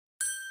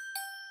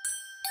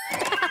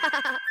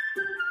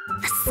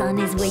The sun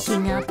is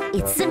waking up,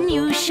 it's a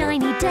new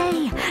shiny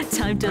day.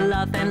 Time to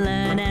laugh and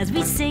learn as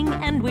we sing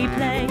and we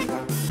play.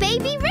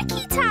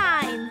 BabyRiki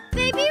time!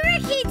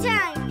 BabyRiki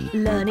time!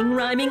 Learning,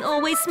 rhyming,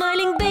 always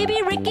smiling,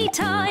 BabyRiki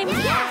time!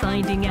 Yeah!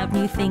 Finding out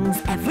new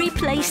things every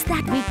place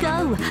that we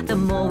go. The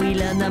more we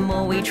learn, the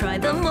more we try,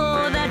 the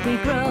more that we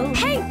grow.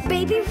 Hey,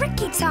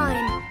 BabyRiki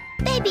time!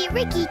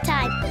 BabyRiki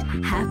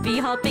time! Happy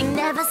hopping,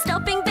 never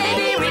stopping,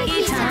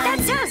 BabyRiki time!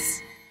 That's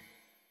us!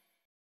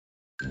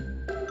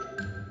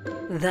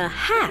 The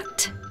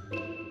hat.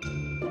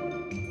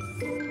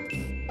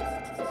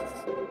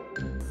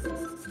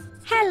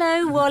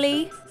 Hello,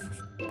 Wally.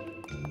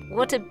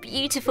 What a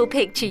beautiful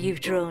picture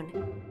you've drawn.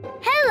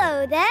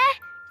 Hello there.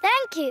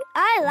 Thank you.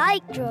 I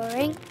like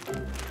drawing.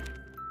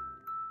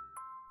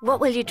 What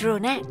will you draw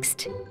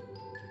next?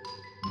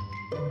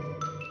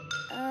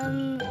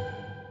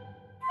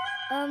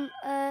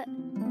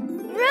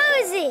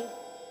 Rosy!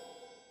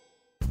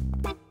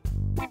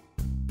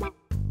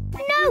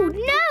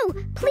 No!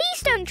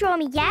 Please don't draw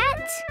me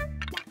yet.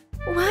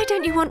 Why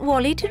don't you want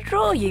Wally to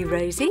draw you,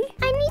 Rosie?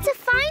 I need to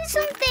find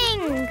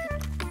something.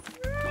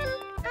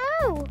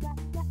 Oh,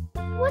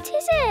 what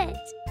is it?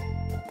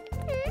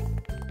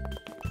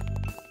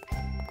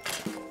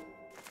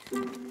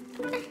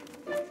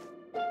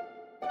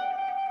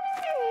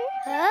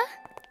 Huh?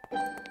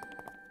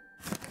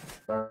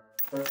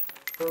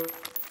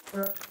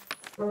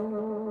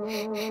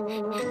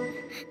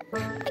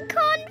 I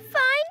can't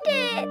find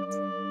it.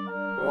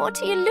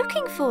 What are you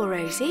looking for,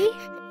 Rosie?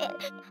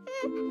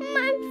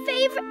 My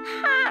favourite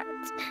hat.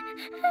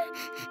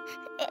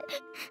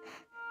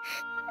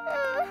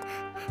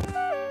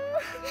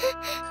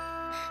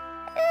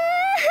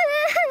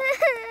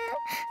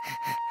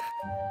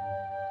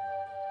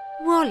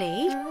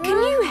 Wally, can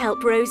you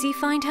help Rosie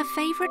find her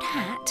favourite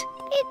hat?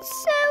 It's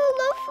so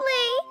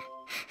lovely.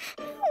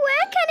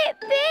 Where can it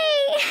be?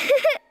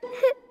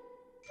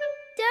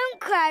 Don't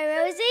cry,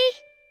 Rosie.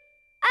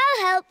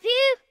 I'll help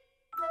you.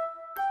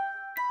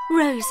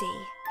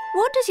 Rosie,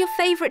 what does your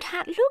favourite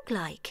hat look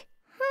like?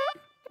 Huh?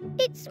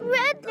 It's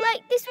red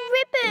like this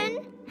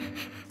ribbon.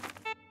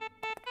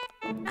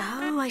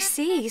 Oh, I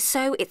see.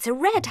 So it's a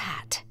red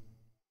hat.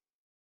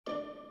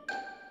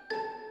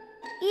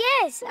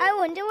 Yes, I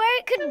wonder where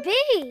it could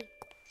be.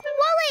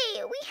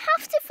 Wally, we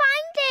have to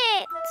find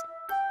it.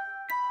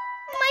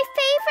 My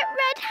favourite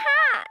red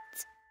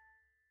hat.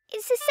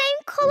 It's the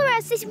same colour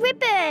as this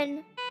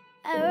ribbon.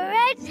 A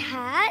red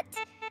hat.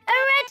 A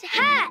red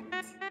hat.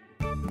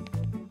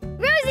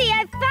 Rosie,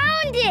 I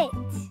found it.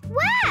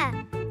 Where?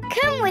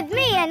 Come with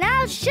me and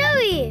I'll show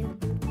you.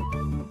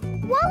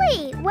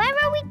 Wally, where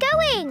are we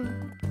going?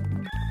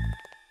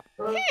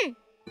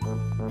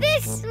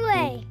 This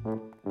way.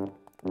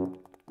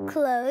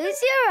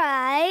 Close your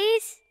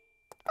eyes.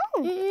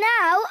 Oh.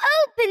 Now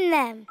open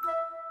them.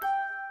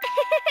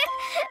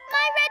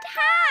 My red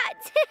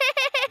hat.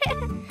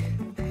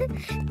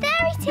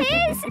 There it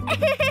is.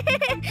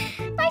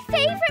 My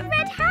favourite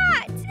red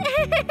hat.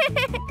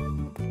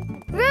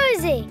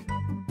 Rosie,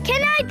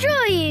 can I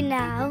draw you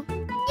now?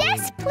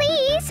 Yes,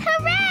 please.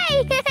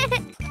 Hooray!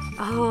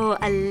 Oh,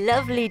 a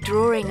lovely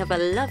drawing of a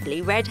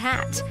lovely red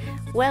hat.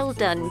 Well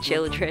done,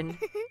 children.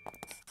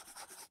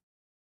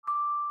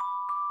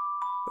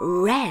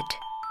 Red.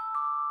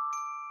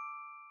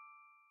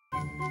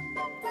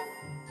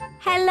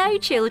 Hello,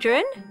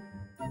 children.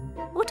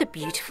 What a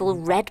beautiful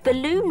red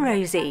balloon,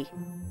 Rosie.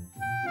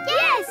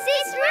 Yes,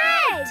 it's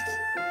red!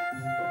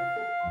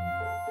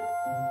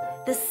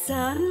 The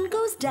sun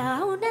goes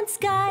down and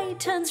sky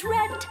turns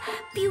red.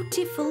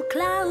 Beautiful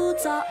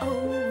clouds are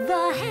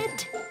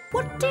overhead.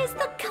 What is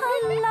the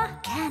colour,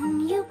 can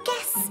you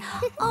guess,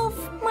 of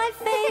my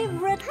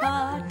favourite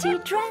party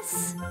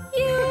dress?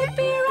 You'd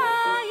be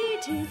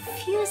right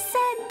if you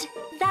said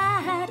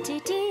that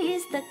it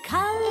is the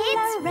colour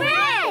It's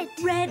red!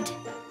 Red,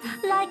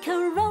 like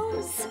a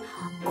rose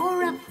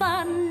or a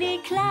funny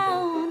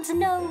clown's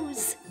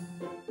nose.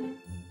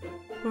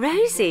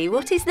 Rosie,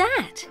 what is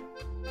that?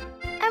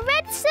 A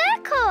red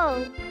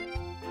circle.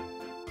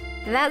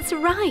 That's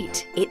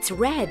right, it's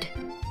red.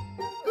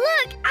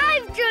 Look,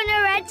 I've drawn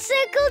a red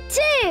circle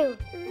too.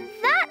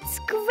 That's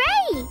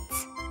great.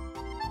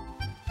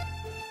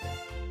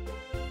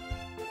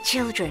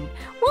 Children,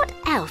 what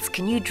else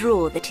can you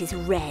draw that is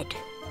red?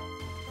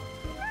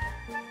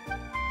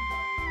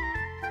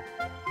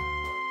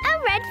 A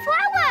red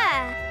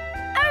flower.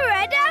 A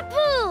red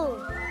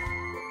apple.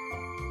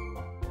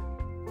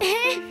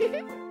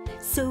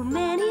 So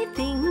many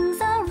things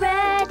are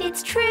red,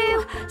 it's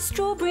true.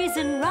 Strawberries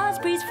and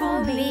raspberries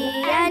for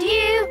me and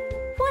you.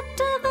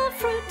 What other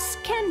fruits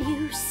can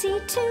you see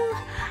too?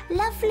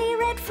 Lovely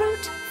red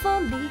fruit for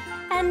me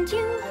and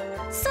you.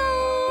 So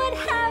what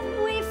have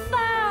we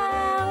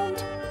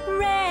found?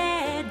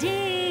 Red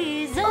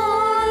is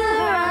all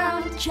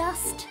around,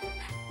 just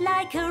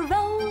like a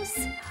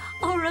rose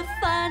or a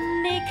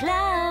funny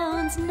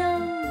clown's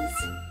nose.